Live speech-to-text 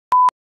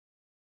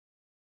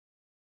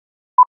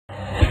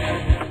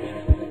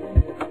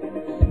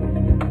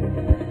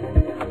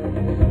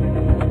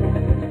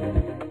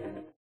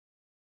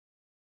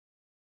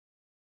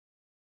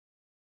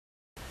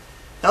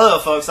Hello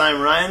folks,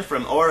 I'm Ryan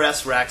from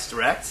ORS Racks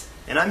Direct,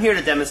 and I'm here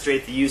to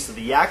demonstrate the use of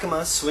the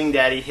Yakima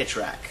SwingDaddy Hitch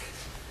Rack.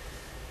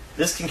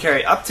 This can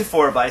carry up to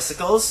 4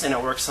 bicycles, and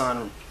it works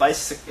on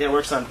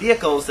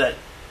vehicles that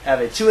have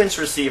a 2-inch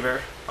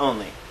receiver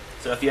only.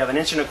 So if you have an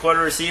 1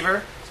 1/4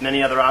 receiver, there's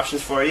many other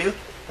options for you,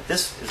 but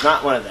this is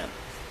not one of them.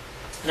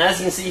 And as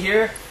you can see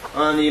here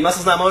on the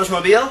Muscles Not Motors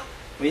mobile,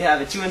 we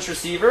have a 2-inch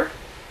receiver,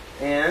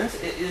 and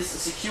it is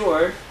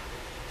secured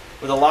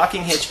with a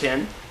locking hitch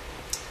pin.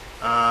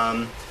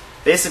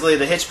 Basically,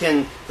 the hitch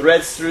pin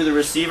threads through the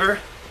receiver,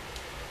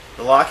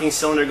 the locking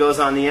cylinder goes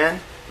on the end,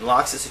 and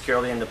locks it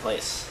securely into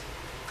place.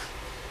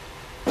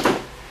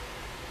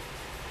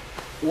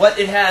 What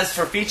it has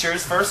for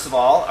features, first of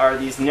all, are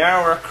these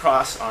narrower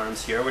cross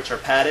arms here, which are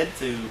padded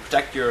to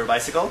protect your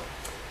bicycle.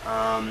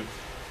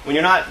 When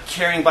you're not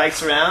carrying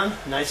bikes around,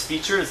 a nice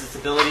feature is its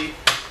ability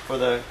for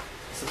the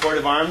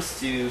supportive arms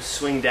to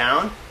swing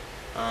down.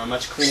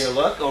 Much cleaner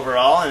look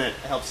overall, and it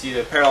helps you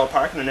to parallel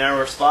park in a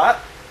narrower spot.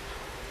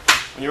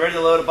 When you're ready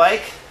to load a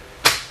bike,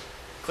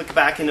 click it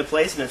back into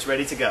place and it's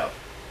ready to go.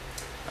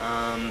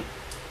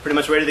 Pretty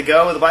much ready to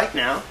go with the bike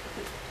now.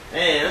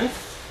 And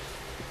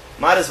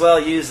might as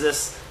well use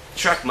this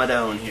truck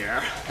madone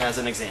here as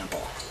an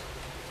example.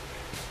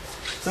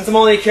 Since I'm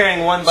only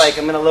carrying one bike,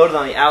 I'm going to load it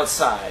on the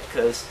outside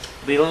because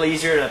it'll be a little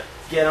easier to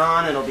get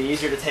on and it'll be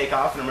easier to take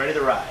off, and I'm ready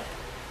to ride.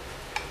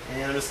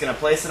 And I'm just going to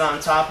place it on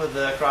top of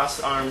the cross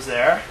arms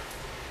there.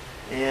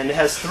 And it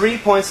has 3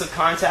 points of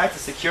contact to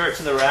secure it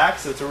to the rack,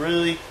 so it's a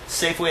really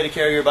safe way to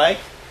carry your bike.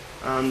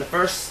 The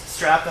first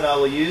strap that I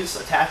will use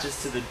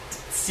attaches to the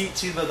seat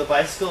tube of the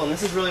bicycle, and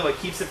this is really what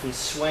keeps it from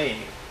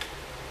swaying.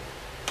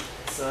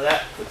 So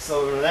that clicks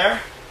over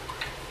there,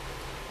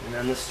 and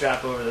then this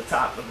strap over the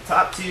top of the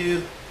top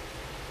tube,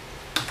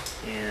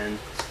 and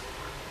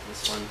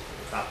this one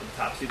at the top of the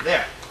top tube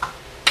there.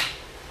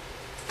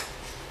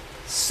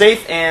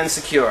 Safe and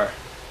secure.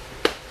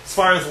 As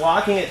far as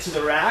locking it to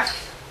the rack,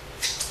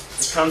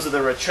 it comes with a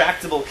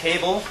retractable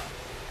cable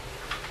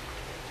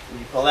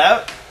you pull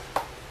out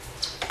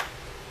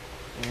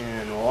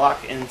and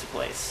lock into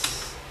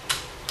place.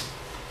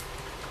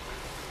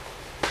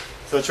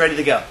 So it's ready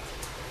to go.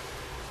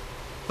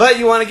 But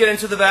you want to get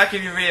into the back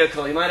of your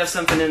vehicle. You might have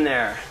something in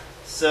there.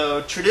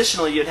 So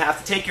traditionally you'd have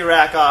to take your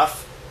rack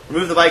off,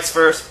 remove the bikes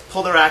first,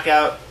 pull the rack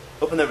out,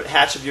 open the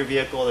hatch of your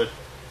vehicle, the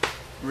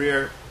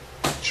rear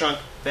trunk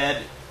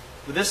bed.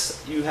 With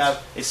this you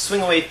have a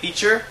swing away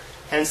feature,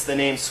 hence the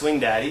name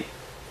SwingDaddy.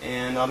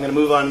 And I'm going to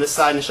move on to this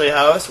side and show you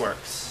how this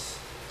works.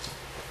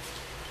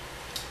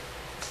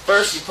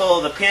 First you pull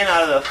the pin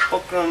out of the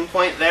fulcrum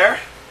point there.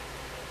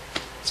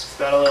 It's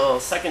got a little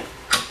second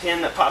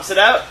pin that pops it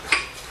out,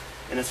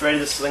 and it's ready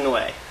to swing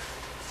away.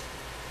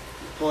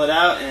 You pull it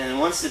out, and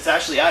once it's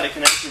actually out, it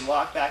can actually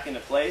lock back into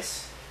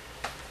place.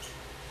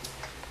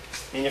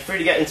 And you're free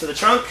to get into the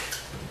trunk,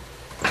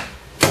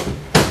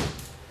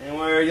 and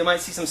where you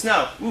might see some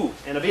snow. Ooh,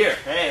 and a beer.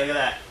 Hey, look at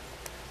that.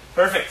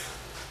 Perfect.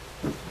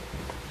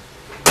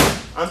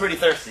 I'm pretty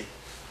thirsty,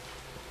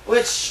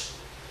 which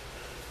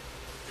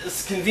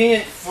is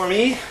convenient for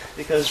me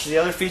because the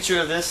other feature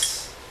of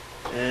this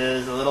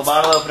is a little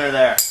bottle opener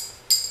there.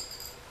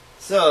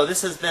 So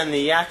this has been the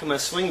Yakima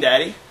Swing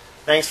Daddy.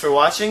 Thanks for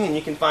watching, and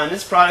you can find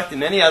this product and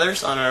many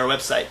others on our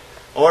website,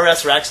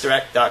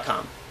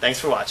 ORSRacksDirect.com. Thanks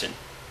for watching.